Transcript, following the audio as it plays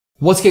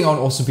What's going on,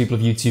 awesome people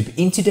of YouTube?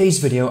 In today's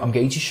video, I'm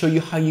going to show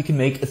you how you can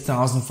make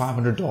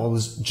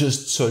 $1,500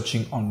 just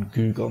searching on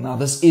Google. Now,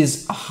 this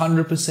is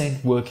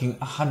 100% working,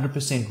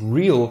 100%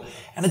 real,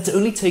 and it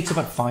only takes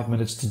about 5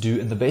 minutes to do.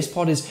 And the best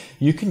part is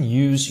you can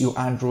use your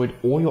Android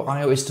or your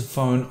iOS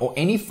phone or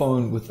any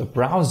phone with a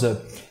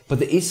browser. But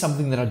there is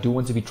something that I do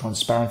want to be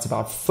transparent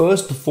about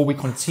first before we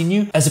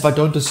continue, as if I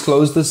don't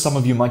disclose this, some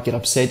of you might get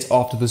upset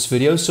after this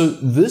video. So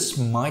this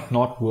might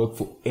not work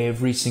for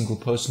every single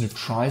person who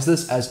tries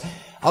this, as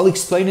I'll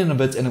explain in a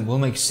bit and it will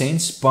make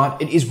sense,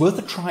 but it is worth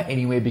a try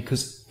anyway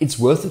because it's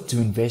worth it to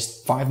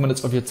invest 5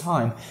 minutes of your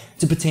time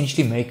to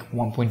potentially make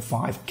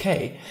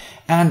 1.5K.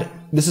 And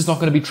this is not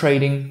going to be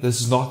trading. This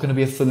is not going to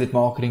be affiliate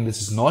marketing.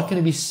 This is not going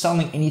to be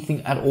selling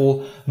anything at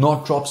all,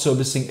 not drop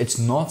servicing. It's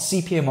not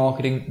CPA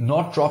marketing,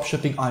 not drop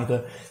shipping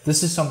either.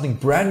 This is something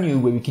brand new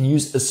where we can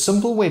use a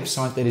simple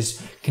website that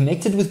is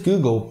connected with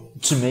Google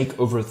to make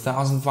over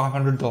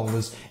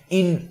 $1,500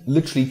 in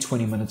literally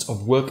 20 minutes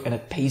of work, and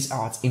it pays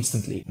out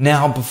instantly.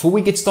 Now, before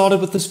we get started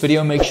with this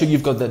video, make sure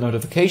you've got that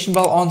notification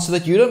bell on so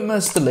that you don't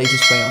miss the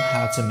latest way on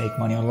how to make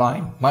money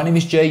online. My name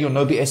is Jay, your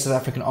No BS South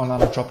African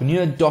online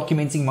entrepreneur,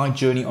 documenting my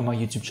journey on my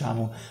YouTube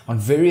channel on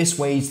various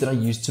ways that I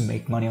use to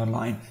make money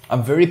online.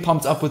 I'm very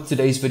pumped up with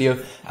today's video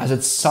as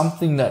it's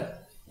something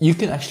that you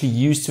can actually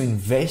use to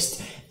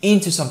invest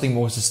into something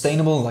more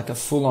sustainable, like a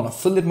full-on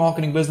affiliate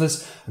marketing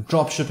business, a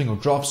drop shipping or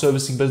drop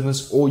servicing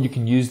business, or you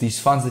can use these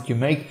funds that you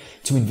make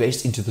to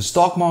invest into the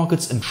stock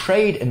markets and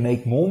trade and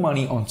make more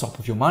money on top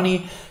of your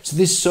money. So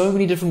there's so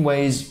many different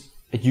ways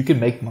that you can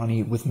make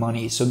money with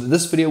money. So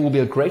this video will be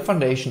a great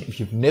foundation if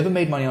you've never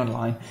made money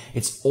online.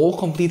 It's all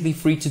completely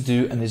free to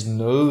do, and there's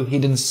no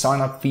hidden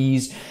sign-up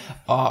fees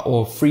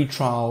or free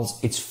trials.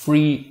 It's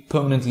free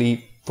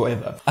permanently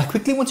forever. I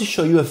quickly want to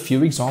show you a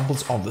few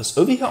examples of this.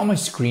 Over here on my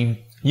screen,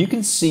 you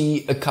can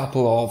see a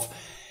couple of,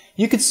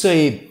 you could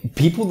say,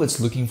 people that's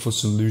looking for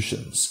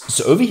solutions.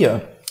 So over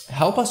here,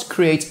 help us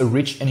create a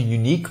rich and a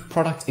unique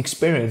product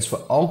experience for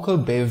Alco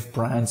Bev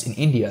brands in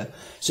India.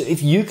 So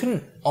if you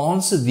can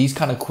answer these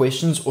kind of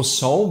questions or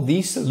solve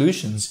these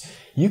solutions,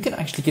 you can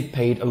actually get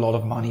paid a lot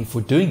of money for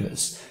doing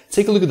this.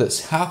 Take a look at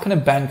this. How can a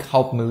bank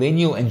help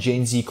millennial and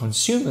Gen Z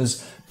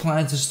consumers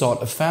plan to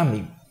start a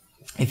family?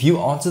 If you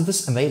answer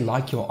this and they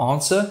like your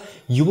answer,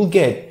 you will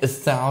get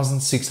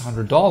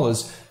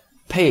 $1,600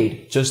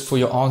 paid just for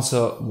your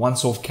answer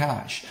once off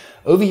cash.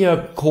 Over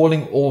here,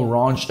 calling all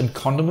ranch and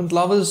condiment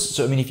lovers.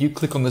 So, I mean, if you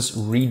click on this,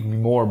 read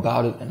more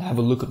about it and have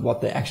a look at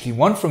what they actually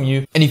want from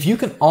you. And if you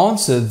can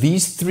answer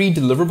these 3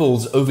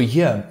 deliverables over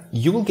here,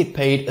 you will get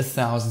paid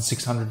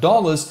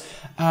 $1,600.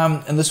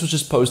 And this was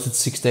just posted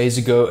 6 days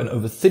ago, and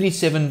over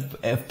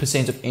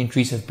 37% of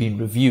entries have been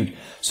reviewed.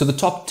 So the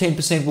top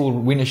 10% will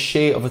win a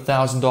share of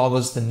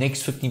 $1,000. The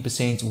next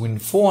 15% win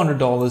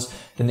 $400.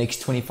 The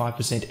next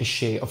 25% a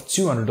share of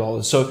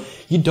 $200. So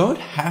you don't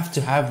have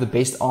to have the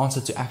best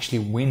answer to actually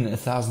win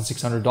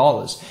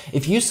 $1,600.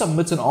 If you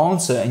submit an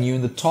answer and you're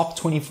in the top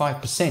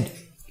 25%,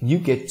 you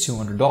get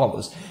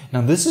 $200.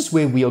 Now this is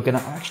where we are going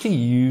to actually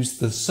use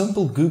the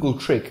simple Google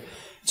trick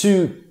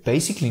to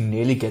basically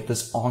nearly get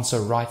this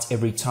answer right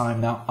every time.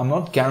 Now, I'm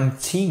not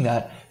guaranteeing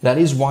that. That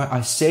is why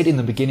I said in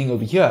the beginning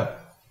over here,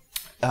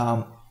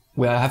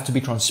 where I have to be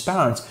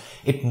transparent,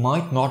 it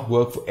might not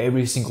work for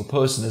every single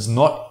person, as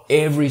not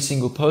every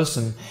single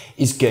person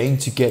is going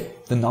to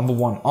get the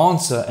 #1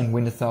 answer and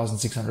win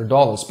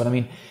 $1,600. But I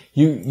mean,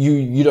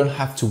 you don't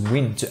have to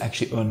win to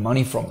actually earn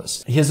money from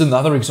this. Here's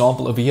another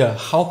example over here.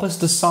 Help us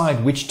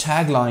decide which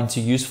tagline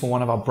to use for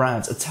one of our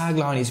brands. A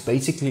tagline is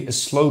basically a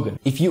slogan.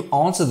 If you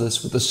answer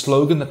this with a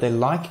slogan that they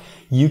like,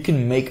 you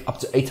can make up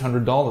to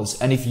 $800.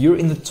 And if you're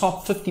in the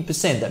top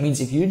 50%, that means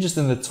if you're just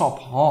in the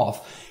top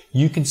half,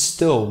 you can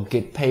still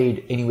get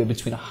paid anywhere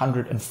between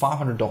 $100 and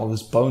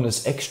 $500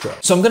 bonus extra.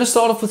 So I'm going to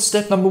start off with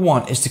step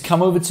 #1 is to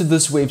come over to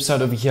this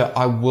website over here.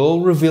 I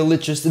will reveal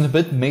it just in a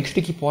bit. Make sure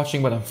to keep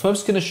watching, but I'm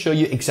first going to show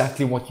you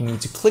exactly what you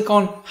need to click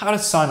on, how to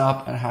sign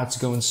up, and how to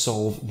go and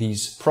solve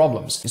these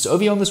problems. So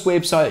over here on this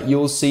website,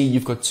 you'll see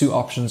you've got 2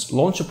 options: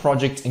 launch a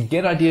project and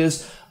get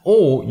ideas,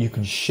 or you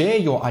can share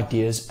your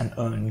ideas and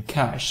earn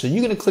cash. So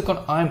you're going to click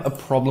on I'm a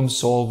problem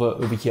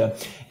solver over here.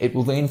 It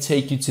will then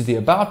take you to the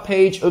about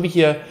page over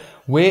here,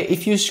 where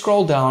if you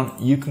scroll down,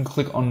 you can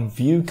click on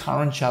view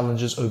current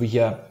challenges over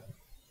here.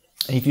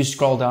 And if you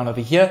scroll down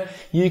over here,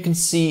 you can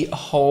see a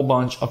whole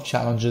bunch of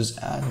challenges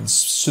and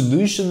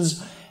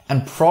solutions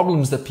and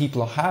problems that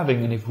people are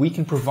having. And if we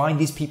can provide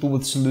these people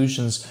with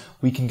solutions,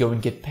 we can go and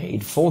get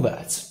paid for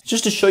that.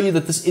 Just to show you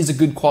that this is a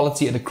good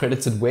quality and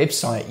accredited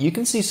website, you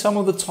can see some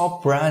of the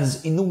top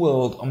brands in the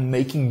world are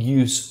making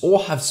use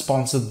or have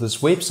sponsored this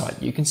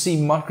website. You can see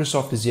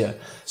Microsoft is here,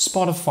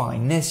 Spotify,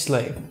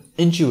 Nestle,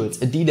 Intuit,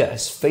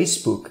 Adidas,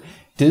 Facebook,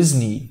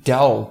 Disney,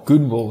 Dell,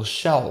 Goodwill,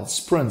 Shell,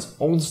 Sprint,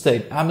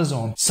 Allstate,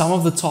 Amazon. Some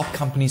of the top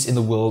companies in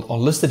the world are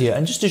listed here.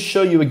 And just to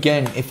show you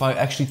again, if I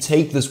actually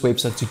take this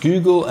website to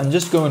Google and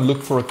just go and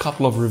look for a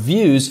couple of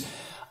reviews,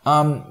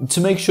 to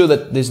make sure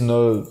that there's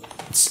no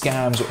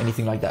scams or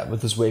anything like that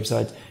with this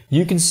website,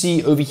 You can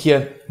see over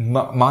here,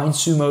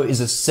 MindSumo is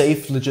a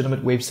safe,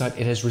 legitimate website.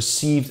 It has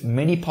received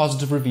many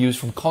positive reviews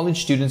from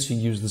college students who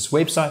use this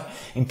website.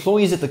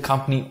 Employees at the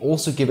company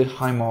also give it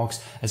high marks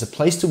as a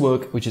place to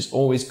work, which is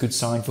always a good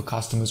sign for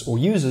customers or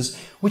users,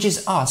 which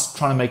is us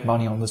trying to make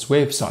money on this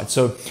website.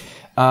 So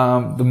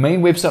the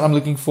main website I'm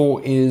looking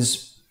for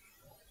is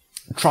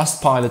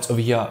Trustpilot over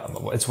here.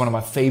 It's one of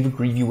my favorite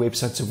review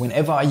websites. So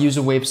whenever I use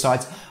a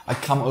website, I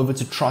come over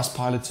to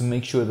Trustpilot to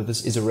make sure that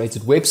this is a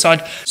rated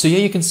website. So here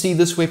you can see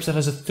this website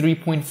has a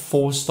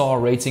 3.4 star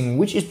rating,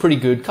 which is pretty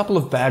good. Couple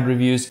of bad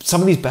reviews.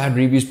 Some of these bad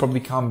reviews probably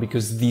come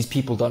because these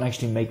people don't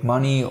actually make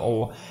money,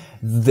 or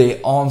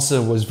their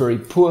answer was very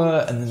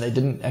poor and then they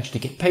didn't actually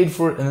get paid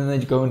for it, and then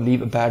they go and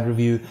leave a bad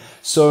review.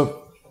 So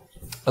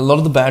a lot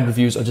of the bad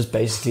reviews are just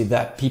basically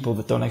that people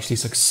that don't actually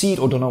succeed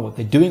or don't know what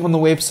they're doing on the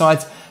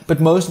website. But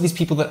most of these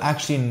people that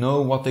actually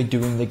know what they're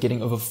doing, they're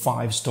getting over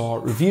 5-star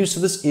reviews. So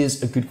this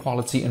is a good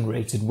quality and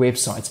rated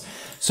website.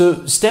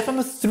 So step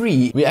number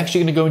 3, we're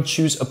actually going to go and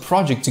choose a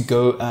project to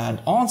go and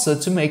answer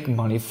to make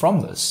money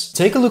from this.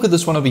 Take a look at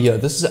this one over here.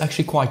 This is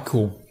actually quite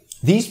cool.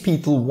 These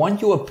people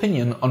want your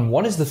opinion on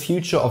what is the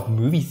future of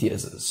movie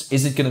theaters.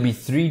 Is it going to be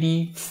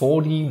 3D,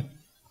 4D?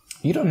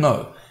 You don't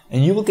know.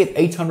 And you will get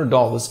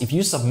 $800 if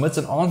you submit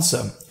an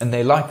answer and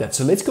they like that.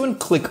 So let's go and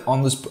click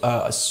on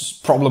this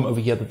problem over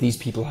here that these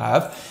people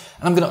have.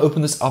 And I'm going to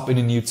open this up in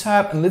a new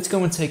tab, and let's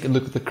go and take a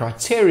look at the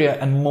criteria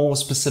and more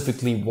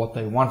specifically what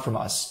they want from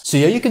us. So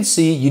here you can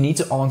see you need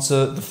to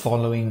answer the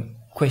following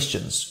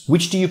questions.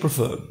 Which do you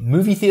prefer?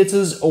 Movie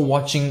theaters or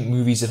watching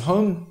movies at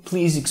home?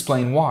 Please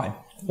explain why.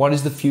 What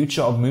is the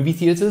future of movie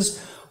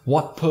theaters?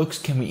 What perks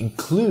can we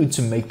include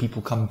to make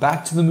people come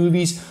back to the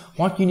movies?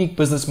 What unique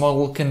business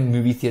model can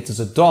movie theaters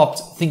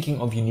adopt?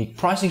 Thinking of unique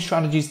pricing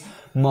strategies,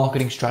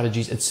 marketing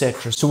strategies,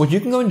 etc. So what you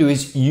can go and do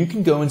is you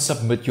can go and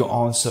submit your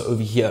answer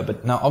over here.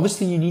 But now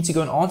obviously you need to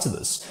go and answer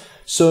this.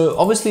 So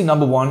obviously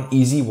number 1,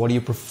 easy. What do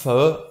you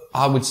prefer?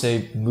 I would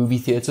say movie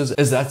theaters,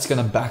 as that's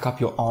going to back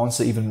up your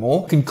answer even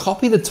more. You can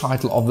copy the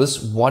title of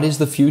this. What is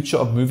the future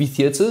of movie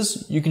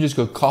theaters? You can just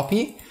go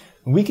copy.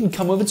 We can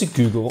come over to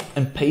Google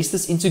and paste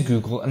this into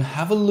Google and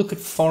have a look at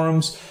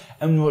forums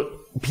and what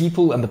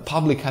people and the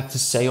public have to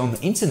say on the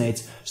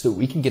internet so that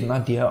we can get an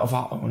idea of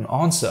our own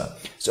answer.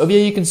 So over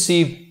here you can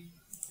see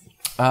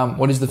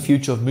what is the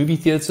future of movie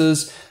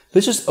theaters.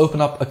 Let's just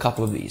open up a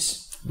couple of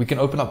these. We can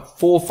open up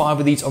 4 or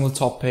 5 of these on the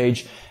top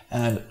page,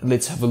 and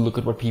let's have a look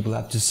at what people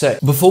have to say.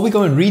 Before we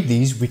go and read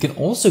these, we can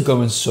also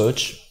go and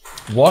search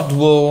what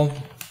will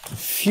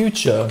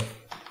future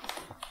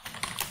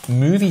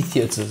movie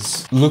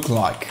theaters look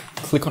like.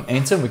 Click on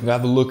enter. We can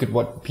have a look at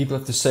what people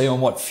have to say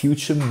on what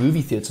future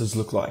movie theaters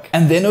look like.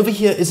 And then over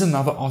here is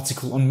another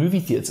article on movie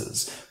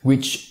theaters,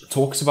 which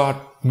talks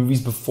about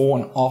movies before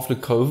and after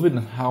COVID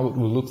and how it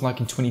will look like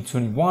in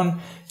 2021,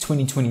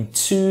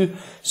 2022.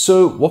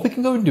 So what we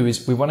can go and do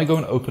is we want to go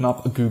and open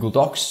up a Google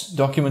Docs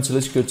document. So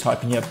let's go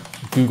type in here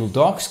Google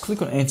Docs,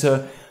 click on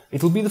enter.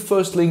 It'll be the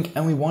first link,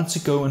 and we want to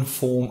go and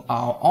form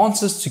our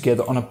answers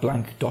together on a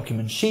blank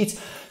document sheet.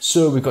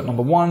 So we've got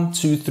number 1,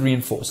 2, 3,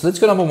 and 4. So let's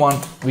go number 1.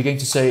 We're going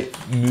to say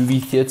movie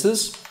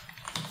theaters,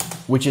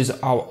 which is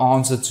our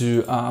answer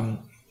to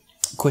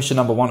question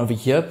number 1 over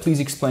here.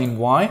 Please explain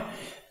why.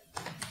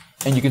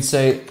 And you can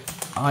say,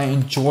 I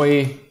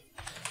enjoy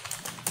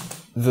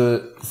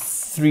the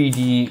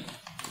 3D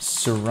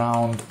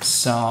surround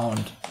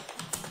sound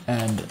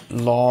and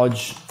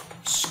large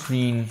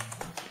screen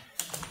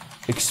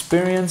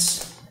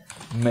experience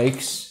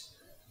makes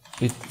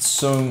it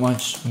so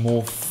much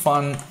more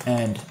fun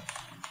and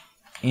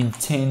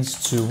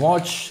intense to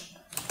watch.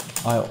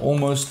 I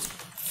almost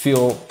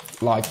feel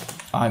like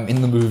I'm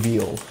in the movie,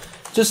 or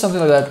just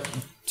something like that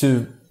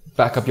to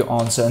back up your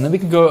answer. And then we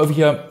can go over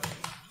here,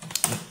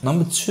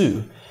 number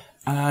 2.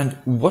 And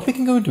what we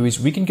can go and do is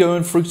we can go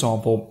and, for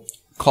example,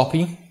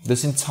 copy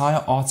this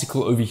entire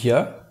article over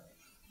here.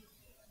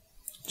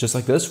 Just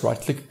like this, right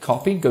click,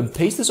 copy, go and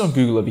paste this on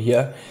Google over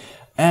here.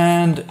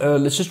 And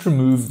let's just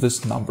remove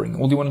this numbering.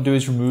 All you want to do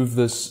is remove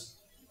this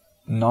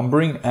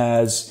numbering,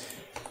 as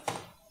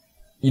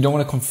you don't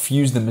want to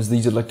confuse them, as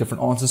these are like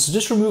different answers. So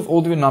just remove all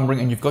of your numbering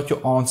and you've got your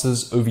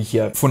answers over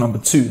here for number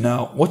 2.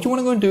 Now, what you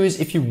want to go and do is,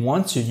 if you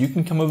want to, you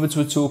can come over to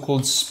a tool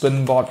called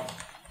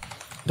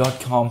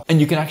Spinbot.com,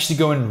 and you can actually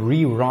go and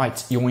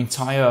rewrite your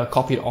entire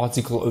copied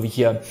article over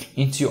here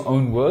into your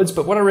own words.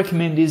 But what I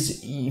recommend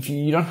is, if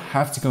you don't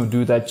have to go and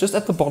do that, just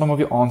at the bottom of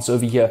your answer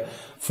over here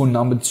for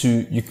number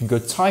 2, you can go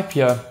type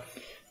here,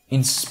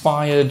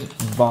 inspired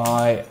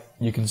by,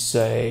 you can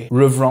say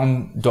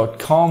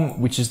Rivron.com,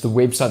 which is the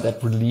website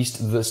that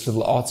released this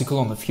little article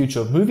on the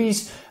future of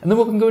movies. And then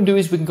what we can go and do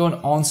is we can go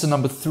and answer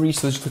number 3.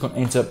 So let's click on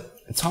enter.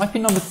 Type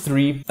in number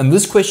 3, and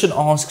this question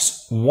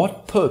asks,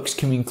 what perks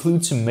can we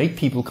include to make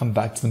people come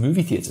back to the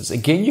movie theaters?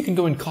 Again, you can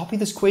go and copy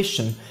this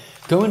question,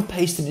 go and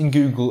paste it in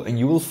Google, and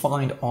you will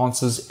find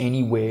answers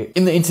anywhere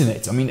in the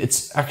internet. I mean,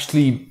 it's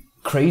actually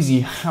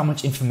crazy how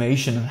much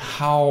information and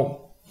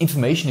how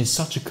information is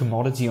such a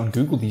commodity on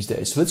Google these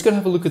days. So let's go and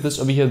have a look at this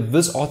over here.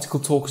 This article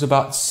talks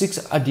about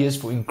 6 ideas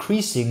for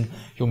increasing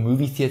your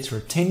movie theater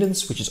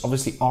attendance, which is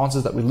obviously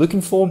answers that we're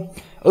looking for.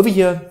 Over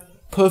here,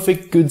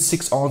 perfect, good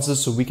 6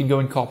 answers. So we can go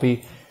and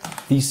copy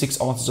these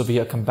 6 answers over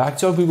here, come back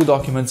to our Google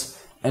documents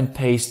and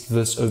paste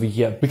this over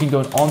here. We can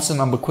go and answer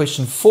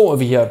question 4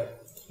 over here,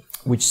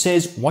 which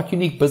says, what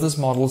unique business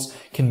models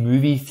can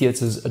movie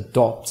theaters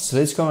adopt? So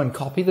let's go and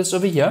copy this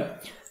over here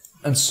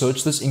and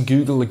search this in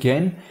Google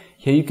again.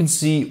 Here you can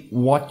see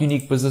what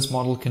unique business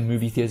model can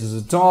movie theaters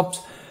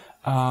adopt.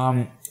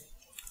 And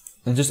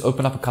just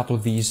open up a couple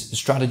of these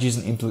strategies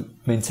and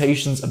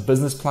implementations, a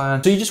business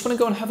plan. So you just want to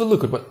go and have a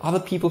look at what other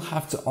people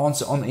have to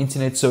answer on the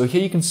internet. So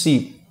here you can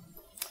see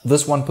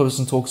this one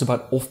person talks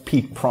about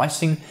off-peak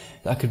pricing.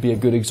 That could be a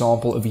good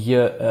example over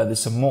here.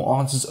 There's some more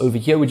answers over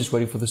here. We're just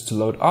waiting for this to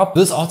load up.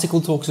 This article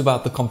talks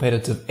about the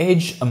competitive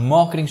edge, a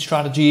marketing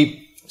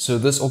strategy. So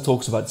this all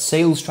talks about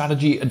sales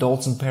strategy,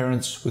 adults and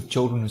parents with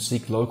children who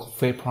seek local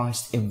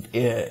fair-priced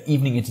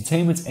evening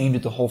entertainment aimed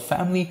at the whole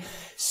family,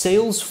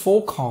 sales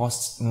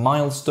forecasts,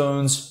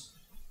 milestones,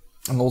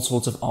 and all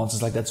sorts of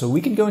answers like that. So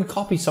we can go and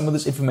copy some of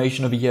this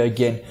information over here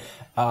again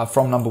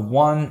from number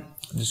 1.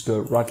 Just go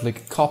right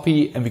click,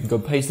 copy, and we can go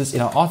paste this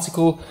in our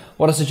article.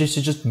 What I suggest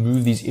is just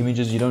move these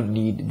images. You don't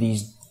need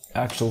these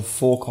actual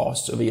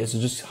forecasts over here. So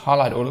just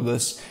highlight all of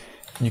this.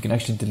 You can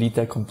actually delete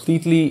that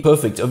completely.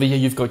 Perfect. Over here,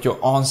 you've got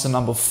your answer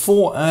number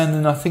 4. And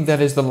then I think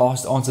that is the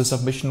last answer.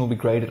 Submission will be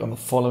graded on the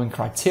following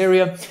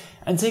criteria.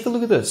 And take a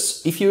look at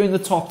this. If you're in the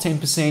top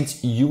 10%,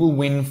 you will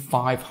win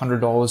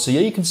 $500. So yeah,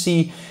 you can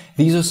see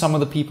these are some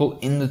of the people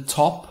in the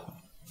top.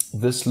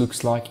 This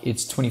looks like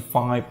it's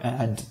 25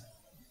 and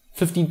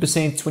 15%,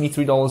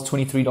 $23,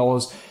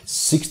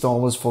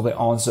 $6 for the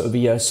answer over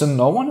here. So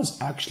no one has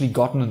actually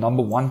gotten a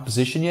number 1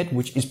 position yet,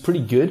 which is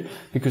pretty good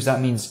because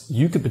that means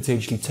you could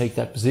potentially take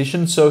that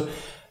position. So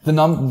the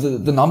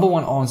number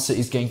 1 answer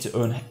is going to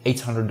earn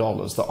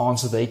 $800, the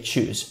answer they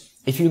choose.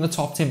 If you're in the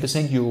top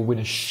 10%, you will win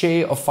a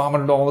share of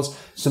 $500.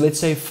 So let's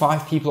say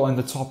 5 people are in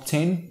the top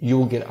 10, you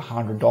will get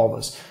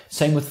 $100.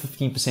 Same with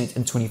 15%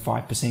 and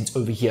 25%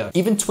 over here.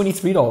 Even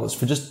 $23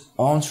 for just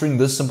answering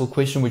this simple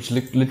question, which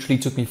literally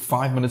took me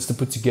 5 minutes to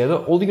put together.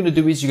 All you're going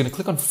to do is you're going to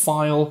click on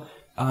File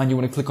and you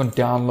want to click on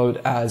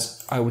Download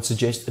as I would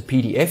suggest a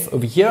PDF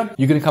over here.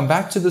 You're going to come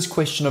back to this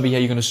question over here.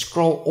 You're going to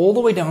scroll all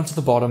the way down to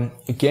the bottom.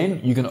 Again,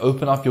 you're going to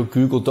open up your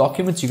Google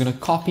documents. You're going to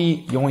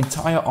copy your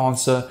entire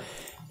answer,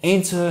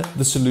 enter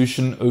the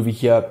solution over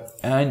here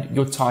and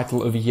your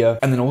title over here.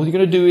 And then all you're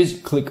going to do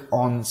is click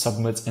on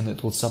submit and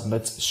it will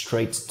submit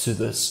straight to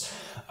this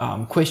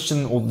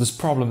question or this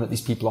problem that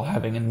these people are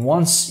having. And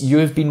once you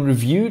have been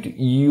reviewed,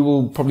 you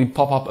will probably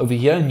pop up over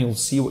here and you'll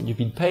see what you've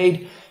been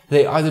paid.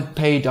 They either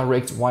pay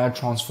direct wire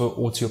transfer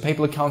or to your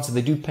PayPal account. So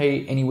they do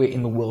pay anywhere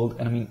in the world.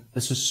 And I mean,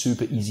 this is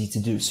super easy to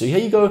do. So here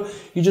you go.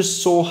 You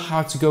just saw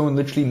how to go and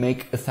literally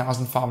make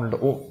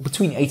 $1,500 or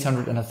between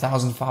 $800 and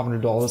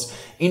 $1,500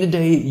 in a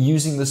day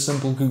using this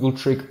simple Google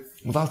trick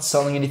without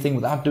selling anything,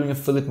 without doing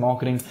affiliate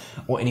marketing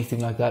or anything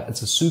like that.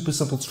 It's a super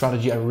simple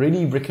strategy. I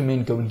really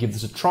recommend go and give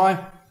this a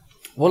try.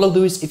 What I'll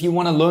do is if you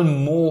want to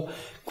learn more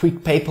quick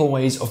PayPal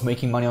ways of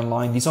making money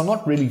online, these are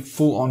not really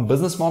full-on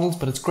business models,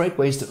 but it's great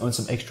ways to earn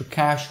some extra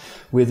cash,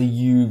 whether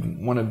you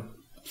want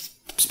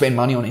to spend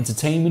money on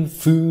entertainment,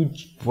 food,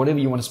 whatever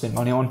you want to spend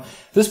money on.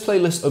 This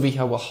playlist over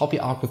here will help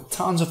you out with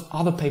tons of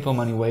other PayPal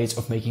money ways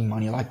of making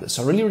money like this.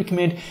 So I really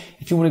recommend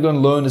if you want to go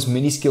and learn as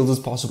many skills as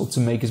possible to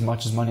make as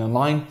much as money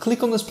online,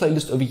 click on this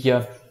playlist over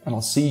here and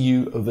I'll see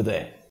you over there.